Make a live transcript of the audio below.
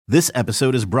This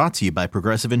episode is brought to you by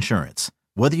Progressive Insurance.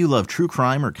 Whether you love true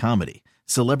crime or comedy,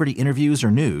 celebrity interviews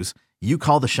or news, you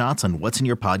call the shots on what's in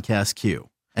your podcast queue.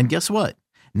 And guess what?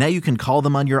 Now you can call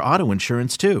them on your auto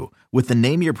insurance too with the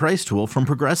Name Your Price tool from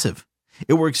Progressive.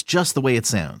 It works just the way it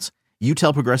sounds. You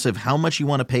tell Progressive how much you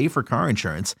want to pay for car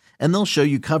insurance, and they'll show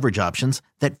you coverage options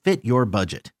that fit your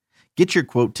budget. Get your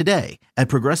quote today at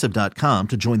Progressive.com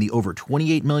to join the over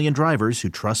 28 million drivers who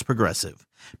trust Progressive.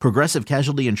 Progressive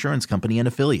Casualty Insurance Company and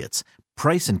Affiliates.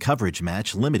 Price and coverage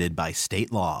match limited by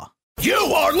state law. You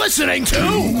are listening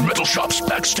to Metal Shop's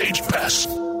Backstage Pass.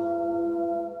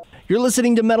 You're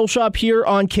listening to Metal Shop here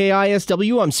on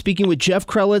KISW. I'm speaking with Jeff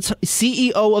Krelitz,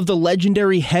 CEO of the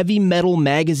legendary Heavy Metal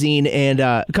magazine. And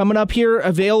coming up here,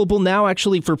 available now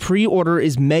actually for pre-order,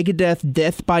 is Megadeth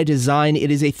Death by Design.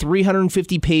 It is a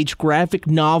 350-page graphic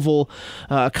novel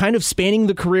kind of spanning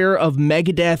the career of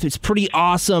Megadeth. It's pretty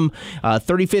awesome.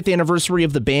 35th anniversary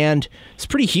of the band. It's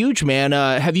pretty huge, man.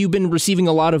 Have you been receiving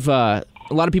a lot of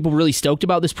people really stoked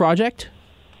about this project?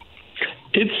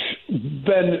 It's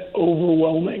been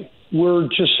overwhelming. We're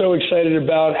just so excited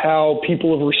about how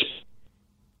people have responded.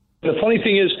 The funny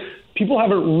thing is, people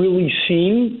haven't really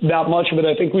seen that much of it.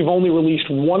 I think we've only released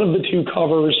one of the two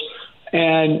covers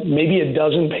and maybe a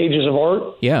dozen pages of art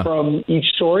from each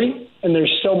story, and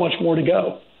there's so much more to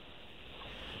go.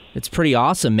 It's pretty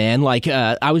awesome, man. Like,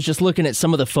 I was just looking at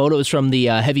some of the photos from the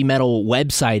Heavy Metal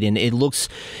website, and it looks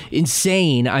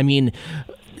insane. I mean,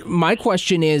 my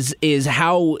question is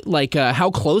how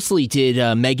closely did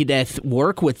Megadeth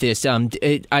work with this?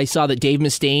 I saw that Dave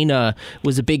Mustaine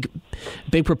was a big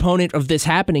proponent of this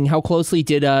happening. How closely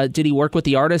did he work with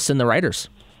the artists and the writers?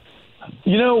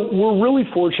 You know, we're really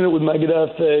fortunate with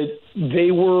Megadeth that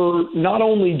they were not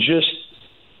only just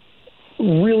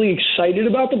really excited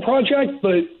about the project,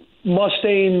 but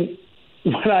Mustaine,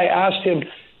 when I asked him,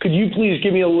 could you please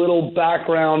give me a little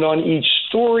background on each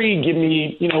story? Give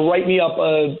me, write me up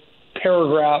a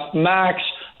paragraph, max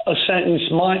a sentence.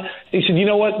 He said, you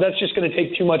know what? That's just going to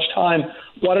take too much time.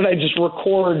 Why don't I just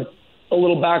record a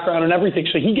little background on everything?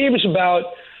 So he gave us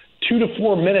about 2 to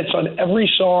 4 minutes on every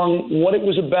song, what it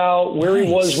was about, where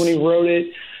he was when he wrote it.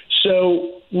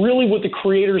 So really what the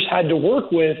creators had to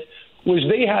work with was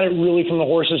they had it really from the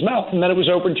horse's mouth, and then it was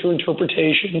open to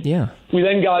interpretation. Yeah. We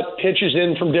then got pitches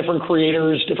in from different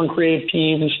creators, different creative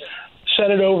teams,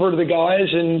 sent it over to the guys,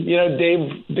 and,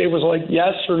 Dave was like,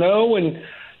 yes or no, and,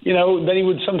 then he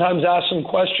would sometimes ask some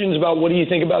questions about what do you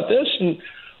think about this, and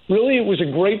really it was a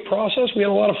great process. We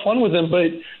had a lot of fun with them, but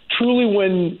truly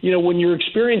when you're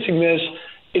experiencing this,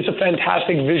 it's a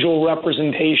fantastic visual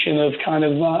representation of kind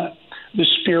of the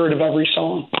spirit of every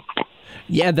song.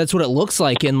 Yeah, that's what it looks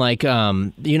like. And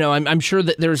I'm sure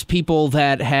that there's people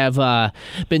that have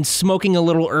been smoking a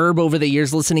little herb over the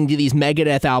years listening to these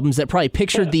Megadeth albums that probably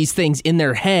pictured these things in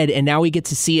their head, and now we get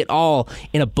to see it all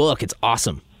in a book. It's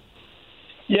awesome.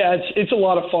 Yeah, it's a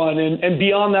lot of fun. And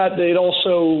beyond that, they'd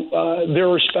also, there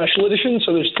are special editions.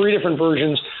 So there's 3 different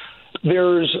versions.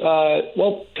 There's,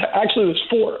 there's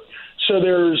 4. So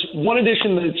there's one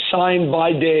edition that's signed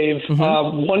by Dave,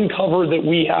 one cover that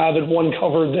we have, and one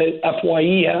cover that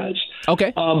FYE has.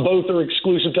 Okay. Both are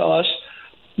exclusive to us.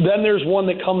 Then there's one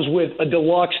that comes with a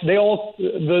deluxe.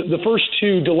 The first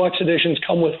 2 deluxe editions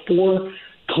come with 4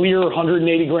 clear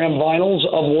 180-gram vinyls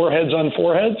of Warheads on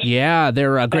Foreheads. Yeah,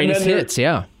 they're greatest hits,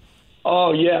 yeah.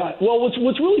 Oh, yeah. Well,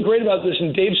 what's really great about this,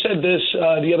 and Dave said this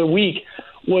the other week,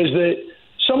 was that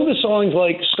some of the songs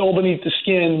like Skull Beneath the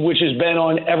Skin, which has been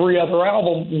on every other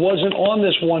album, wasn't on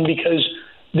this one because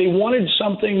they wanted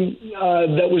something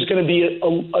that was going to be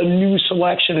a new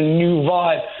selection, a new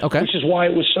vibe, which is why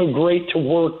it was so great to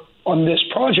work on this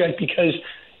project, because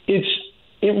it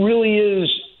really is,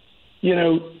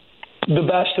 the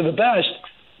best of the best,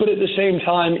 but at the same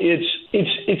time,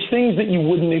 it's things that you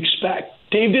wouldn't expect.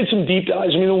 Dave did some deep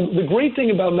dives. I mean, the great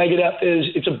thing about Megadeth is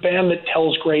it's a band that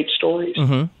tells great stories.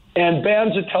 Mm-hmm. And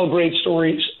bands that tell great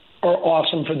stories are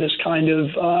awesome for this kind of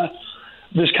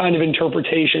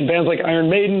interpretation. Bands like Iron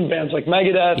Maiden, bands like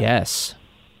Megadeth. Yes.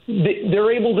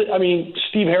 They're able to,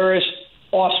 Steve Harris,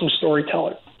 awesome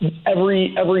storyteller.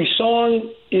 Every song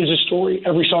is a story.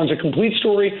 Every song's a complete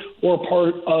story or a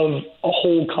part of a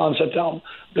whole concept album.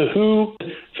 The Who,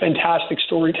 fantastic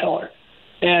storyteller.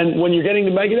 And when you're getting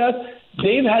to Megadeth,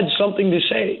 Dave had something to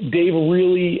say. Dave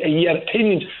he had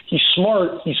opinions. He's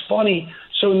smart. He's funny.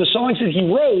 So in the songs that he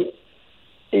wrote,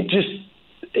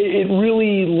 it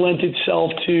really lent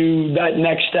itself to that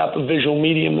next step of visual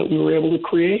medium that we were able to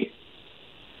create.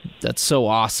 That's so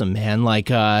awesome, man.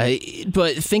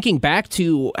 But thinking back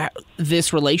to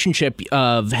this relationship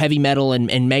of heavy metal and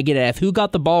Megadeth, who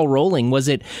got the ball rolling? Was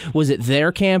it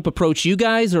their camp approach you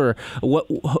guys, or what?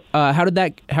 How did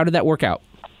that work out?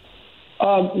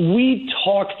 We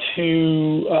talked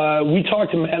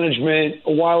to management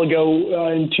a while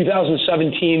ago. In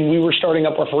 2017, we were starting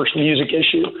up our first music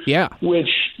issue. Yeah. Which,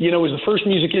 was the first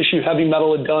music issue heavy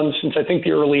metal had done since I think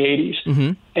the early 80s.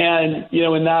 Mm-hmm. And,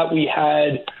 in that we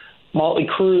had Motley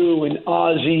Crue and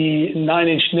Ozzy and Nine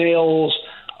Inch Nails,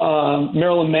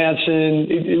 Marilyn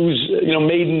Manson. It was,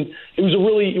 Maiden. It was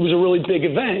a really big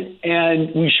event.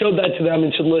 And we showed that to them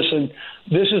and said, listen,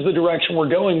 this is the direction we're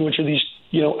going, which are these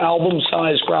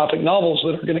album-sized graphic novels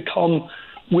that are going to come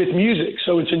with music.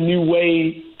 So it's a new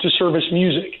way to service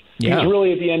music. Yeah. Because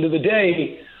really, at the end of the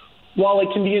day, while it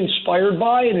can be inspired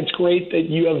by, and it's great that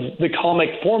you have the comic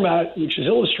format, which is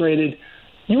illustrated,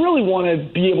 you really want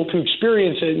to be able to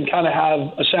experience it and kind of have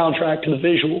a soundtrack to the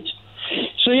visuals.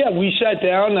 So, yeah, we sat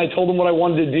down, and I told him what I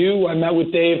wanted to do. I met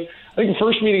with Dave. I think the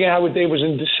first meeting I had with Dave was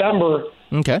in December.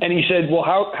 Okay. And he said, well,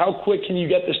 how quick can you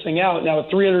get this thing out? Now, a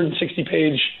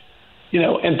 360-page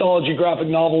anthology graphic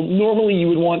novel, normally you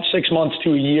would want 6 months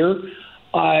to a year.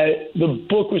 The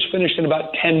book was finished in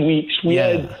about 10 weeks. We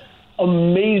had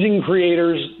amazing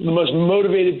creators, the most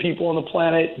motivated people on the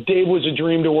planet. Dave was a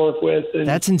dream to work with. And,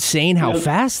 that's insane how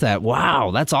fast that,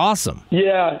 wow, that's awesome.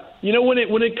 Yeah. When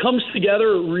it comes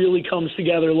together, it really comes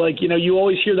together. You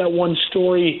always hear that one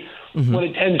story when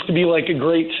it tends to be like a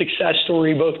great success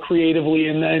story, both creatively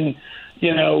and then,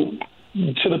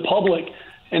 to the public,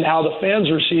 and how the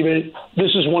fans receive it.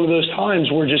 This is one of those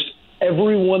times where just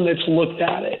everyone that's looked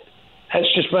at it has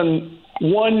just been,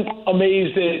 one,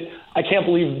 amazed that I can't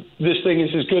believe this thing is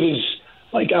as good as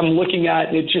I'm looking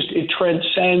at. It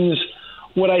transcends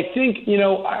what I think,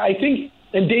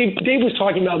 and Dave was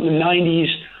talking about in the 90s,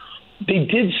 they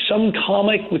did some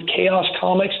comic with Chaos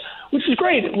Comics, which was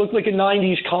great. It looked like a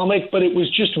 90s comic, but it was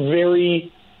just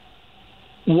very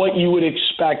what you would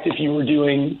expect if you were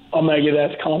doing a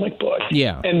Megadeth comic book.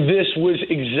 Yeah. And this was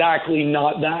exactly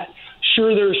not that.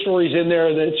 Sure, there are stories in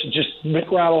there that's just Vic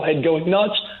Rattlehead going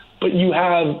nuts, but you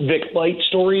have Vic Light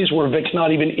stories where Vic's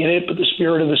not even in it, but the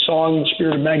spirit of the song, the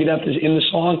spirit of Megadeth is in the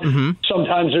song. Mm-hmm.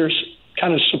 Sometimes there's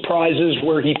kind of surprises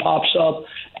where he pops up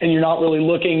and you're not really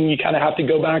looking. You kind of have to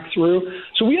go back through.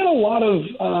 So we had a lot of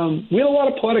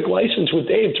poetic license with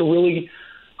Dave to really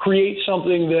create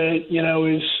something that,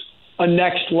 is a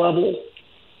next level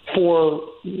for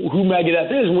who Megadeth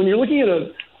is. And when you're looking at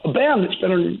a band that's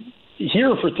been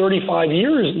here for 35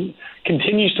 years and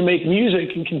continues to make music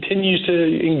and continues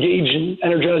to engage and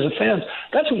energize the fans,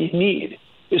 that's what you need,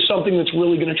 is something that's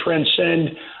really going to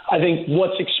transcend, I think,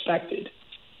 what's expected.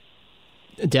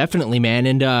 Definitely, man.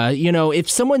 And, if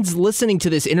someone's listening to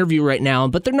this interview right now,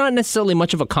 but they're not necessarily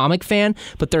much of a comic fan,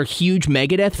 but they're huge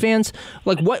Megadeth fans,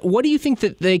 what do you think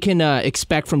that they can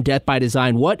expect from Death by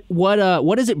Design? What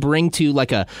does it bring to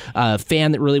a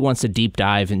fan that really wants to deep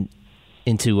dive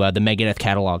into the Megadeth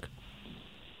catalog?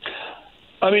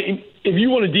 I mean, if you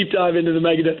want to deep dive into the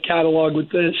Megadeth catalog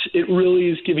with this, it really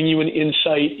is giving you an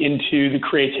insight into the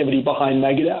creativity behind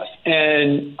Megadeth.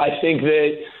 And I think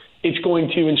that it's going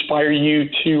to inspire you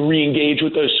to re-engage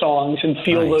with those songs and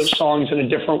feel those songs in a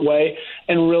different way.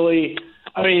 And really,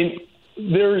 I mean,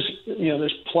 there's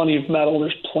plenty of metal,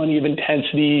 there's plenty of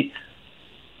intensity.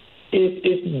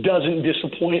 It doesn't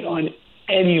disappoint on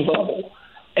any level.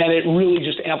 And it really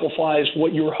just amplifies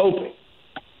what you were hoping.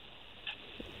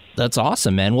 That's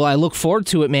awesome, man. Well, I look forward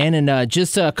to it, man. And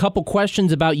just a couple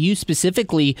questions about you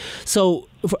specifically. So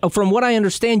from what I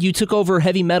understand, you took over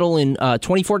heavy metal in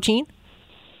 2014?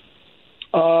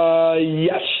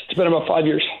 Yes, it's been about 5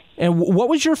 years. And what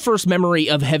was your first memory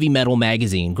of Heavy Metal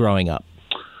magazine growing up?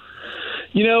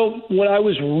 When I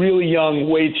was really young,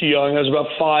 way too young, I was about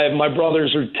 5. My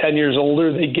brothers are 10 years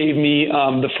older. They gave me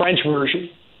the French version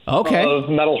of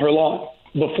Metal Hurlant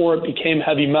before it became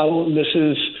Heavy Metal. And this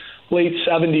is late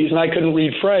 70s, and I couldn't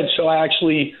read French, so I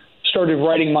actually started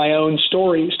writing my own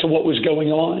stories to what was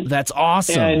going on. That's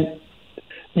awesome. And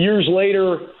years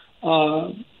later,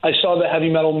 I saw the Heavy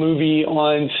Metal movie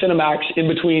on Cinemax in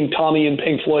between Tommy and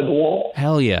Pink Floyd The Wall.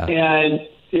 Hell yeah. And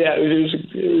yeah, it was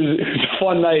a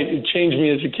fun night. It changed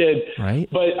me as a kid. Right.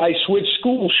 But I switched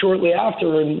schools shortly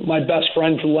after, and my best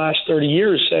friend for the last 30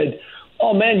 years said,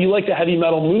 "Oh man, you like the Heavy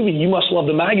Metal movie. You must love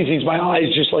the magazines." My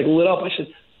eyes just lit up. I said,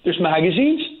 "There's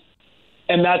magazines?"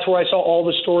 And that's where I saw all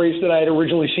the stories that I had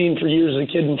originally seen for years as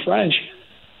a kid in French.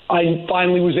 I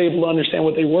finally was able to understand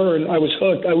what they were, and I was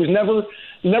hooked. I was never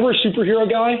a superhero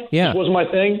guy. Yeah. It wasn't my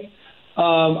thing.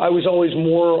 I was always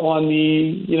more on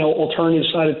the alternative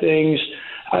side of things.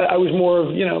 I was more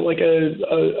of, like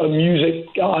a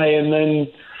music guy, and then,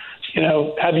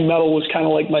 heavy metal was kind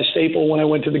of like my staple when I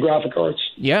went to the graphic arts.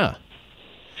 Yeah.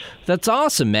 That's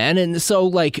awesome, man. And so,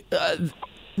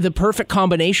 the perfect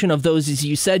combination of those is,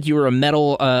 you said you were a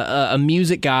metal, a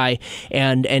music guy,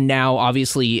 and now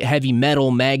obviously Heavy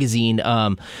Metal magazine.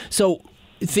 So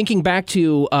thinking back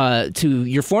to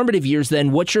your formative years,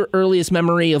 then what's your earliest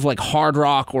memory of hard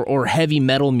rock or heavy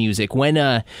metal music? When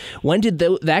did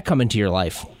that come into your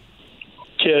life?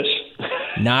 Kiss.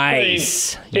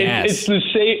 Nice. Yes.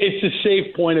 It's the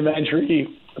safe point of entry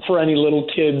for any little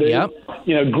kid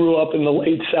that grew up in the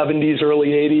late 70s, early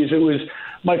 80s. It was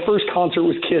my first concert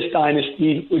was Kiss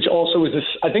Dynasty, which also was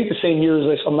I think the same year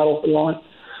as I saw Metal Lawn,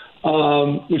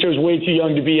 which I was way too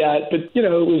young to be at. But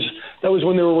that was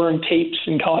when they were wearing tapes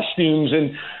and costumes,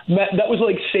 and that was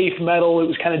like safe metal. It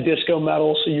was kind of disco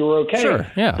metal, so you were okay. Sure,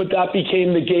 yeah. But that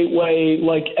became the gateway.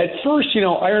 At first,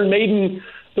 Iron Maiden,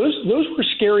 those were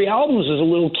scary albums as a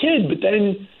little kid. But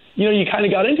then, you kind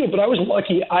of got into it. But I was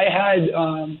lucky. I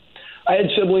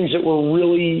had siblings that were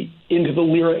really into the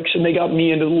lyrics, and they got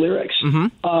me into the lyrics.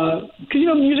 Because,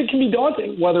 music can be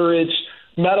daunting, whether it's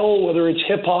metal, whether it's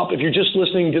hip hop. If you're just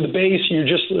listening to the bass, you're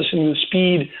just listening to the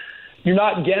speed, you're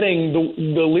not getting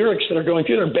the lyrics that are going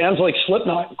through there. Bands like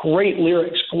Slipknot, great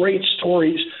lyrics, great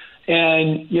stories.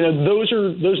 And, those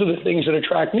are the things that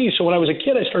attract me. So when I was a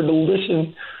kid, I started to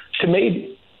listen to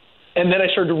Maiden. And then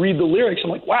I started to read the lyrics. I'm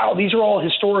like, wow, these are all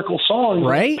historical songs.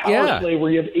 Right? Like Power Slave,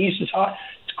 where you have Aces High.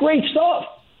 It's great stuff.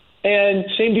 And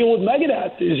same deal with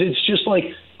Megadeth. It's just like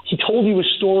he told you a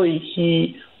story.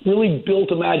 He really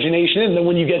built imagination. And then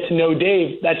when you get to know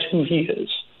Dave, that's who he is.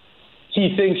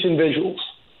 He thinks in visuals.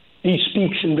 He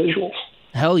speaks in visuals.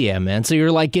 Hell yeah, man. So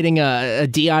you're like getting a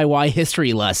DIY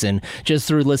history lesson just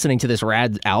through listening to this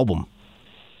rad album.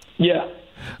 Yeah.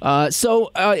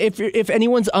 If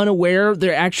anyone's unaware,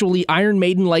 they're actually Iron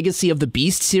Maiden Legacy of the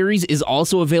Beast series is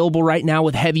also available right now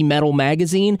with Heavy Metal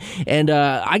magazine. And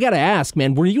I gotta ask,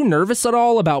 man, were you nervous at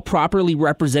all about properly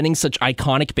representing such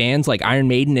iconic bands like Iron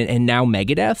Maiden and now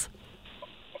Megadeth?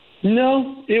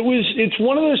 No, it's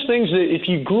one of those things that if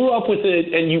you grew up with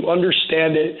it and you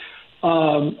understand it,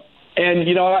 and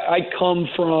I come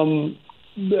from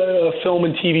the film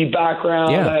and TV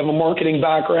background. Yeah. I have a marketing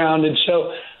background, and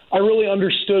so I really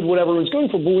understood what everyone's going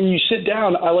for. But when you sit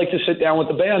down, I like to sit down with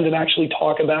the band and actually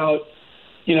talk about,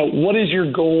 what is your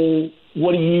goal?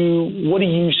 What do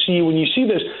you see when you see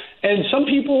this? And some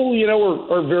people,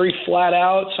 are very flat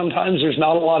out. Sometimes there's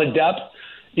not a lot of depth.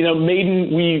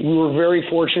 Maiden, we were very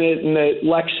fortunate in that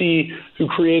Lexi, who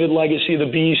created Legacy of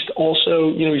the Beast,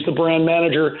 also, he's the brand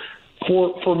manager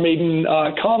for Maiden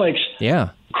Comics.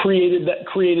 Yeah. Created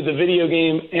the video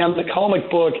game and the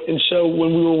comic book. And so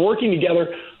when we were working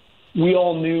together, we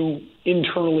all knew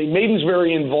internally, Maiden's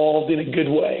very involved in a good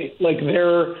way. Like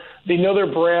they know their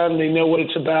brand, they know what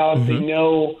it's about, they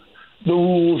know the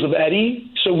rules of Eddie.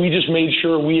 So we just made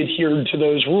sure we adhered to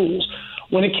those rules.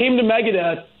 When it came to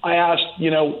Megadeth, I asked,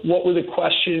 what were the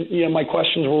questions? My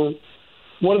questions were,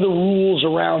 what are the rules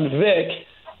around Vic?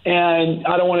 And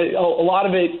I don't want to. A lot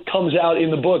of it comes out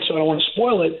in the book, so I don't want to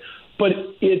spoil it. But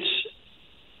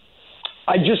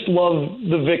I just love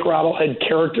the Vic Rattlehead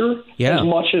character as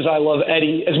much as I love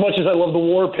Eddie, as much as I love the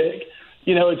War Pig.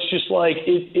 It's just like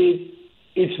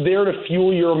it's there to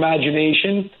fuel your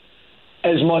imagination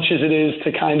as much as it is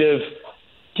to kind of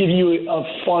give you a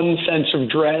fun sense of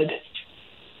dread.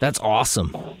 That's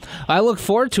awesome. I look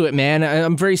forward to it, man.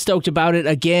 I'm very stoked about it.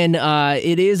 Again,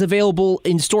 it is available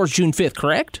in stores June 5th,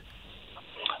 correct?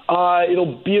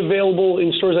 It'll be available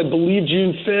in stores, I believe,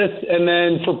 June 5th. And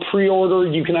then for pre-order,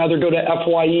 you can either go to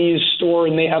FYE's store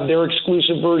and they have their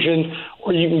exclusive version,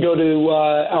 or you can go to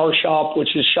our shop,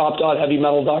 which is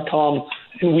shop.heavymetal.com,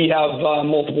 and we have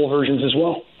multiple versions as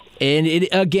well. And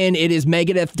it is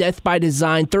Megadeth Death by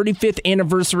Design, 35th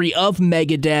anniversary of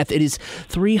Megadeth. It is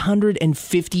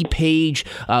 350-page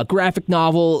graphic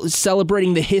novel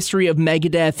celebrating the history of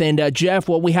Megadeth. And Jeff,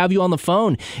 while we have you on the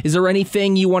phone, is there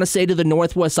anything you want to say to the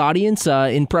Northwest audience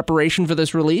in preparation for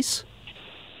this release?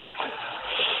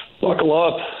 Buckle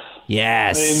up.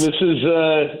 Yes. I mean, this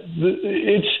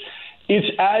is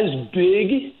it's as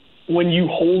big when you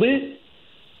hold it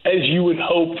as you would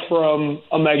hope from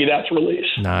a Megadeth release.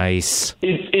 Nice.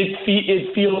 It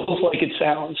feels like it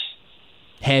sounds.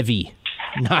 Heavy.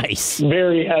 Nice.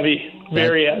 Very heavy.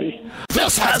 Very heavy.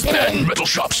 This has been Metal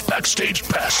Shop's Backstage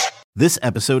Pass. This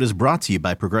episode is brought to you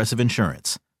by Progressive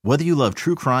Insurance. Whether you love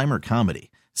true crime or comedy,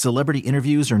 celebrity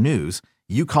interviews or news,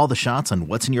 you call the shots on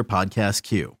what's in your podcast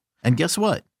queue. And guess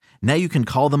what? Now you can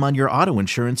call them on your auto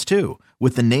insurance too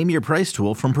with the Name Your Price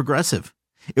tool from Progressive.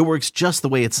 It works just the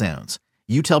way it sounds.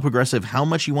 You tell Progressive how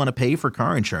much you want to pay for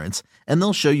car insurance, and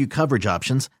they'll show you coverage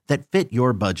options that fit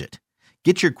your budget.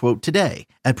 Get your quote today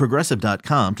at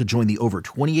Progressive.com to join the over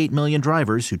 28 million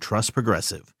drivers who trust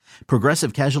Progressive.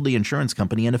 Progressive Casualty Insurance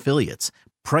Company and Affiliates.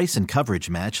 Price and coverage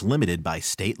match limited by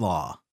state law.